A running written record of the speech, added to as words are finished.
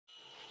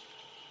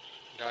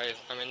Guys,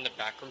 I'm in the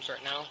backrooms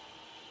right now,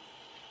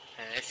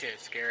 and this shit is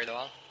scary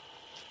though.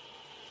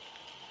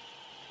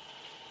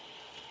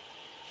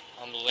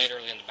 I'm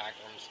literally in the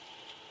backrooms.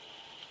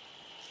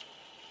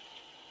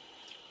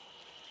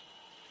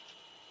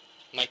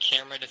 My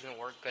camera doesn't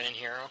work good in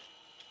here.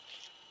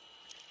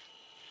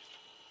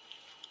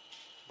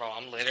 Bro,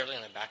 I'm literally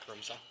in the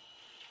backrooms, huh?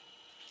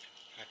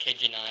 I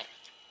kid you not.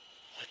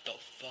 What the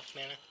fuck,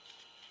 man?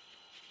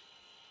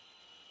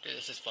 Dude,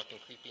 this is fucking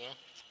creepy, huh?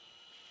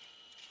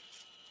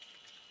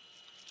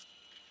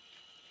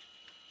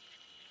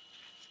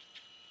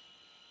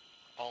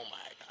 Oh my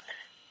god.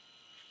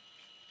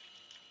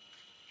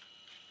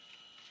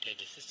 Dude,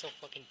 this is so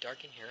fucking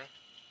dark in here.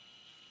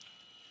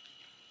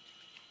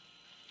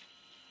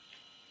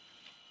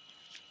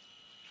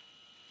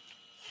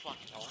 Fuck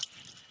Noah.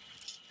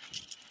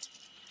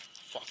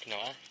 Fuck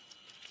Noah.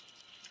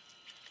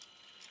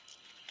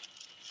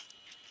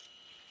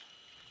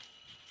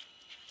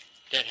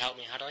 Dude, help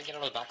me. How do I get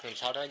out of the backrooms?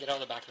 How do I get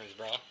out of the backrooms,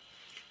 bro?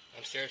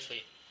 I'm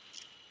seriously.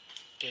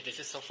 Dude, this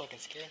is so fucking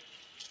scary.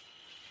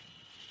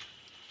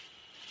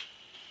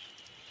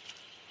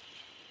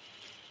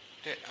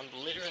 Dude,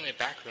 I'm literally in the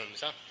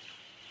backrooms, huh?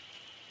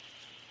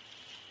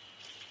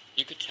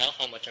 You could tell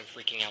how much I'm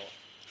freaking out.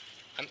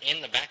 I'm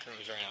in the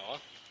backrooms right now, huh?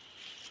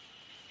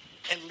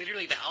 And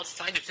literally the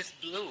outside is just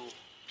blue.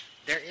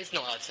 There is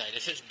no outside,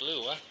 it's just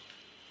blue, huh?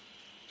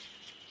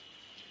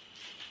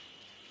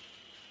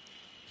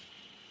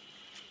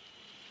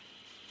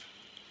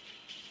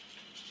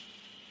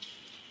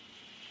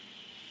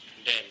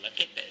 Dude, look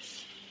at this.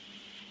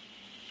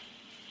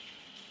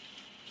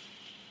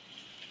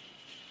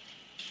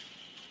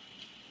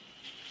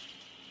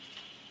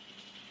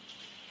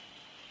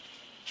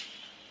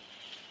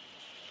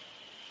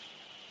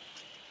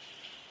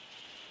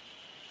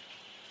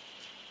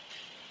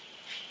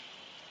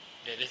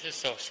 Dude, this is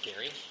so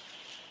scary.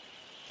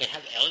 They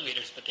have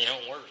elevators, but they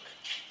don't work.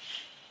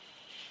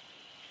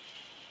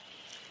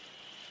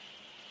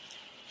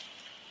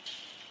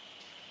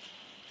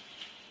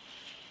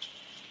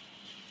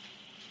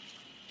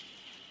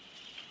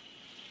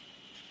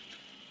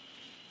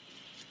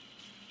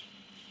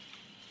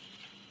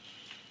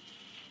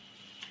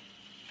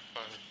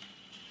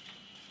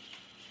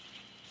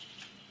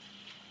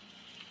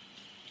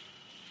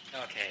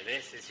 Okay,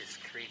 this is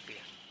just creepy.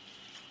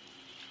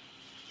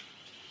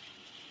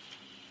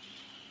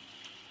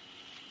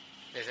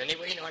 Does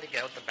anybody know how to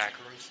get out the back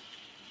rooms?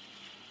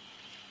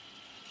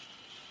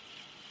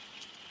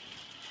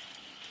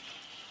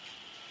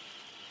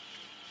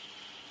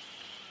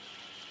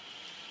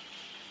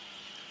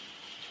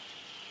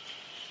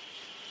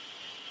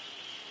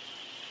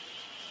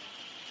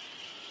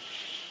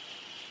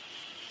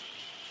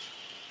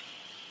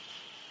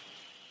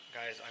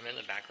 Guys, I'm in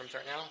the back rooms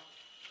right now.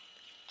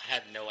 I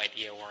have no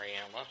idea where I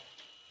am, huh?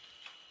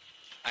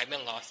 I've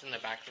been lost in the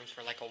back rooms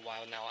for like a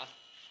while now, huh?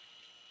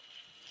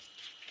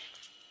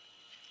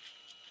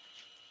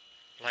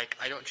 Like,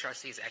 I don't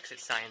trust these exit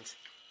signs.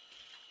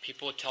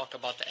 People talk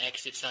about the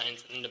exit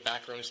signs in the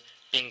back rooms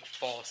being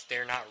false.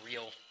 They're not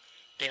real.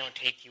 They don't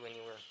take you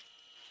anywhere.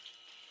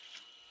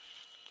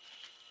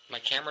 My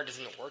camera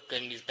doesn't work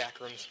good in these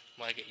back rooms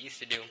like it used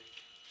to do.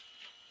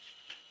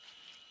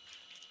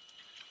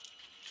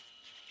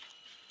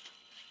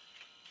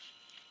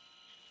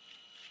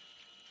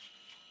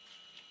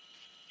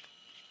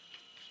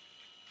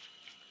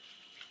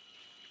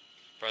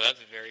 Bro, that's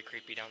very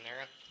creepy down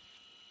there.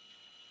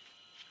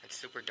 It's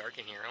super dark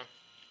in here, huh?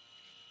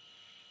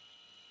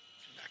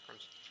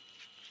 Backrooms.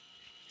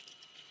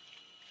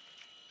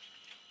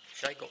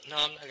 Should I go? No,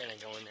 I'm not gonna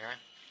go in there.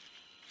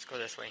 Let's go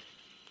this way.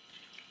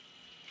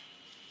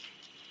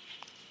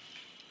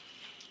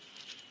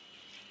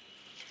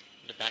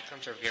 The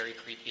backrooms are very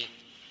creepy.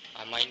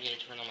 I might need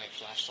to turn on my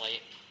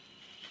flashlight.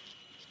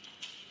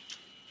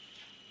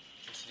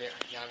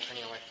 Yeah, I'm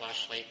turning on my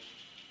flashlight.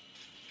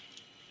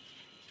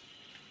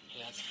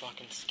 Yeah, it's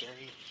fucking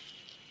scary.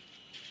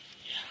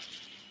 Yeah.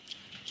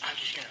 I'm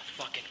just gonna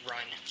fucking run.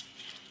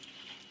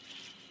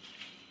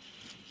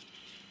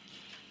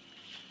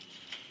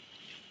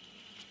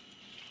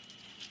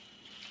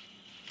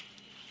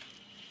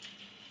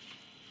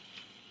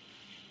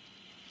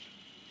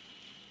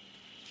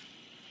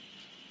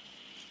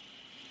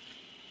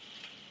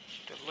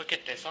 Dude, look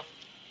at this, huh?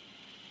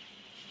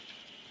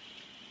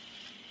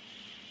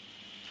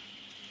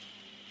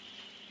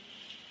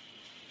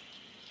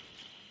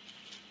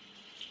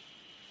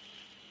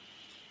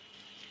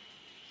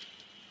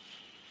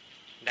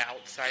 The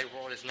outside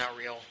world is not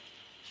real.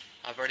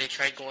 I've already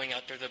tried going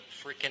out through the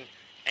freaking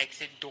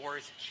exit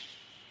doors.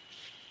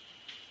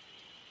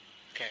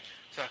 Okay,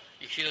 so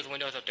you see those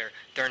windows up there?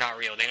 They're not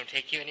real. They don't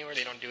take you anywhere.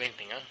 They don't do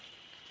anything, huh?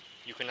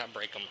 You cannot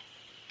break them.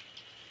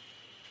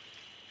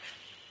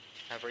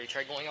 I've already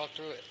tried going out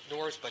through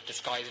doors, but the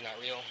sky is not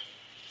real.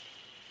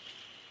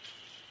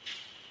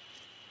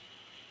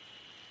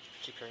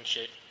 Keep hearing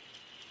shit.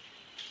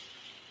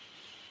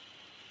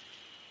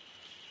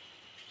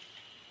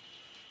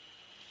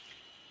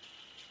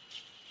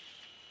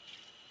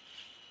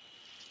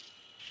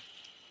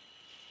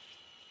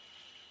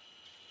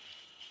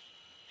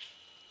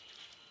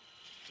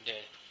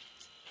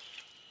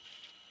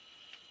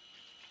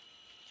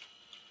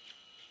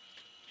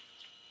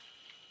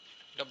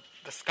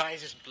 sky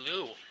is just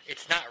blue.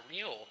 It's not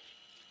real.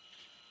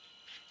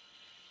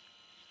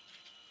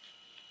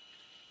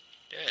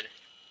 Dude.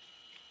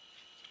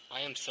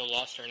 I am so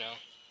lost right now.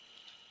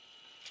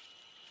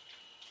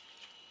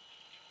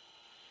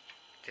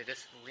 Dude,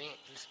 this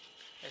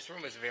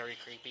room is very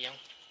creepy, yo.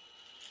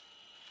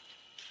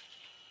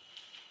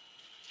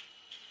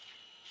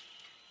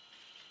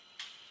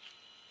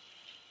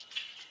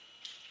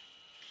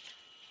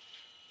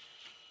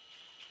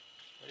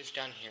 What is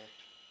down here?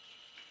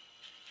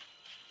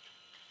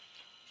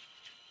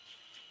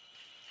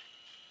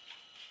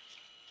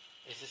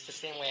 Is this the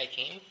same way I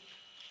came?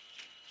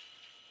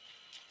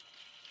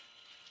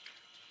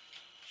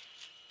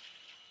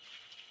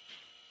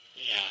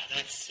 Yeah,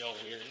 that's so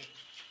weird.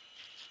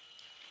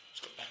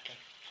 Let's go back in.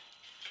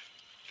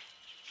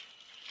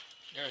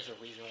 There's a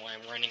reason why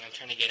I'm running. I'm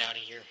trying to get out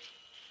of here.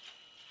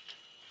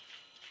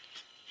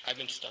 I've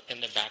been stuck in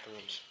the back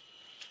rooms.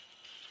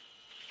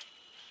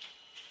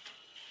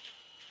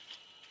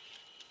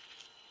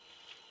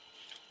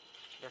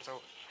 There's a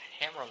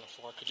hammer on the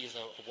floor. I could use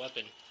a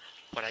weapon.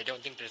 But I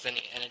don't think there's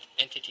any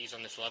entities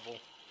on this level.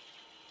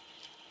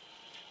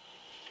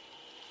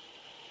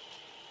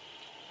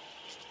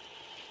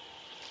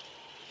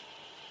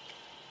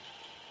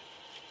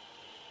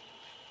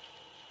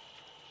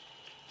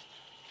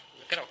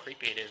 Look at how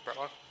creepy it is, bro.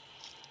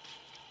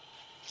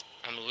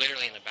 I'm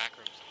literally in the back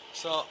rooms.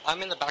 So,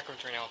 I'm in the back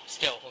rooms right now,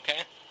 still,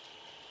 okay?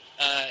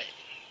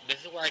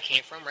 This is where I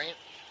came from, right?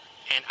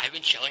 And I've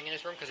been chilling in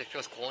this room because it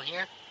feels cool in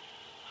here.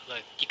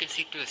 Like, you can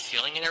see through the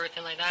ceiling and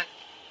everything like that.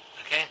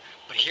 Okay?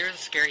 But here's the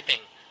scary thing.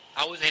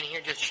 I was in here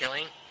just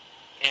chilling,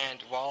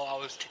 and while I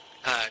was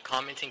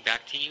commenting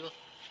back to you,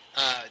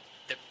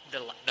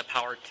 the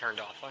power turned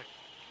off.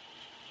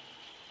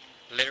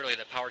 Literally,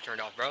 the power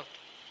turned off, bro.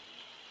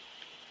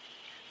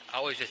 I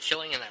was just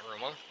chilling in that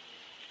room, huh?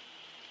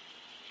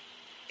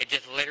 It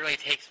just literally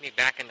takes me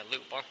back in the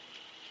loop, huh?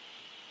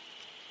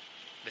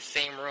 The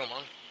same room,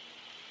 huh?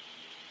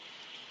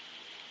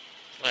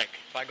 Like,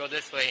 if I go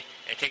this way,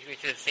 it takes me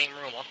to the same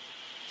room, huh?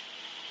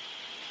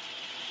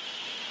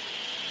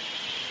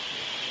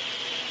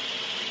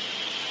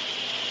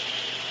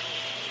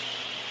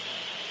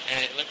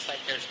 And it looks like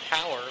there's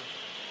power,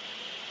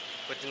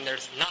 but then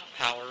there's not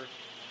power,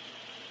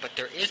 but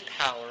there is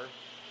power,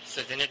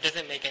 so then it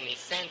doesn't make any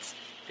sense,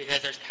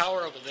 because there's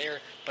power over there,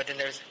 but then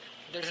there's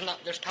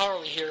power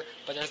over here,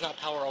 but there's not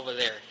power over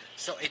there.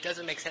 So it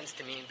doesn't make sense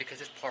to me, because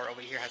this part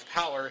over here has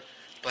power,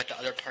 but the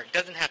other part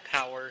doesn't have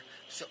power,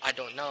 so I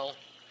don't know.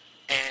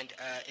 And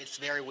it's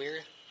very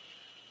weird.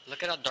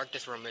 Look at how dark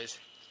this room is.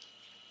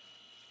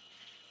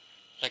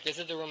 Like, this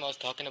is the room I was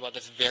talking about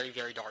that's very,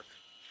 very dark.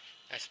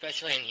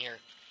 Especially in here.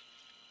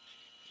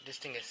 This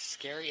thing is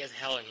scary as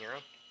hell in here.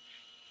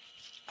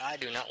 I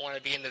do not want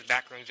to be in this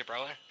back rooms,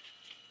 bro.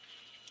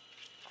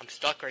 I'm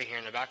stuck right here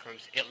in the back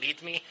rooms. It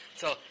leads me,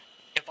 so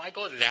if I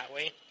go that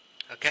way,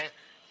 okay,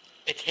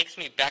 it takes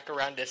me back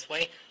around this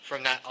way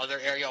from that other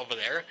area over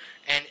there,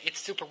 and it's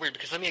super weird,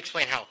 because let me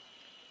explain how.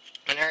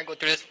 Whenever I go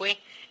through this way,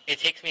 it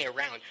takes me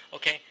around,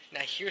 okay?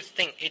 Now here's the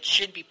thing, it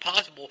should be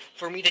possible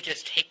for me to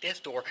just take this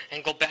door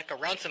and go back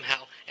around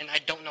somehow, and I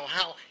don't know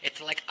how.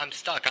 It's like I'm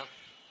stuck, huh?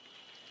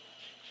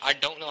 I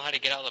don't know how to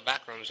get out of the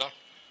back rooms, huh?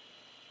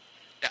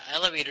 The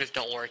elevators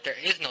don't work, there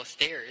is no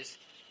stairs.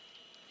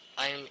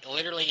 I'm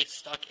literally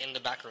stuck in the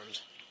back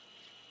rooms.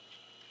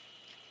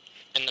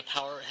 And the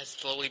power has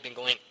slowly been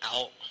going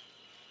out.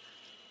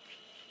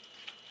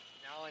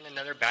 Now in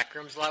another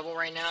backrooms level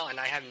right now, and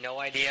I have no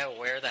idea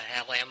where the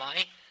hell am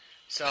I.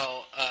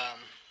 So,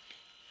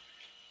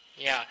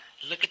 yeah,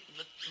 look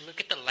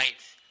at the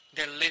lights.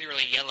 They're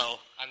literally yellow.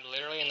 I'm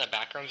literally in the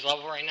backrooms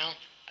level right now.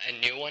 A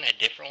new one, a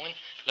different one.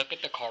 Look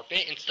at the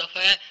carpet and stuff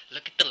like that.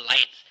 Look at the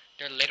lights.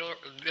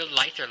 The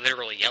lights are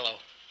literally yellow.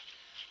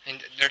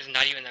 And there's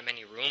not even that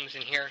many rooms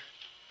in here.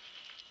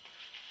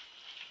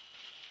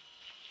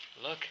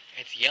 Look,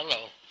 it's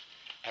yellow.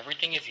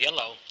 Everything is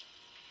yellow.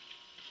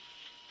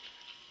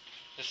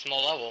 This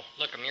small level.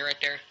 Look, I'm here right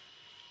there.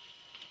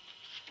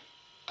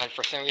 And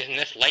for some reason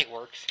this light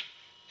works.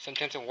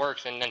 Sometimes it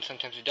works and then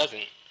sometimes it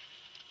doesn't.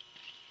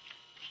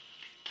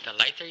 The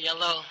lights are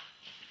yellow.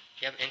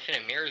 You have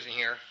infinite mirrors in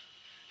here.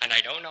 And I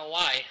don't know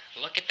why.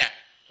 Look at that.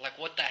 Like,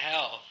 what the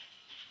hell?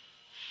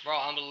 Bro,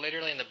 I'm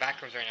literally in the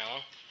back rooms right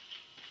now.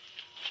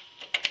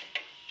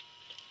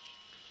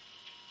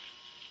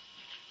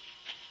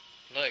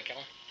 Look,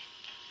 huh?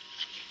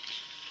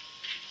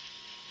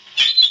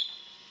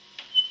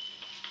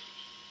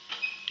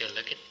 Dude,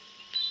 look at...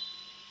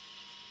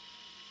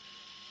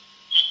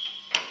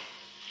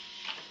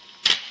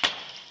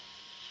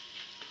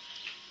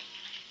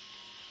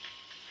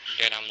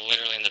 Dude, I'm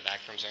literally in the back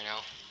rooms right now.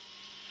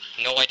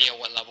 No idea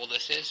what level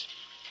this is.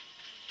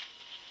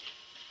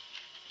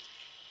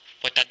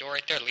 But that door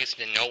right there leads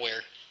to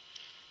nowhere.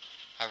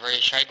 I've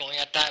already tried going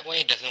out that way,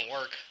 it doesn't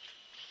work.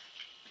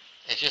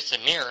 It's just a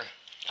mirror.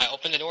 I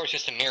open the door, it's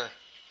just a mirror.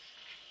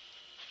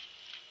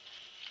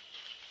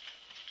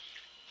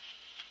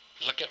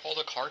 Look at all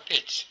the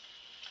carpets.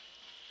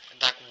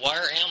 Like,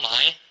 where am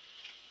I?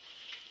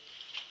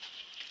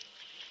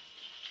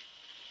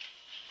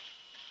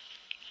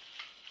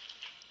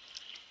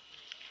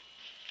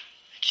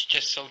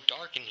 just so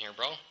dark in here,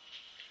 bro.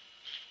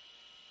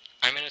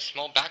 I'm in a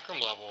small backroom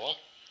level.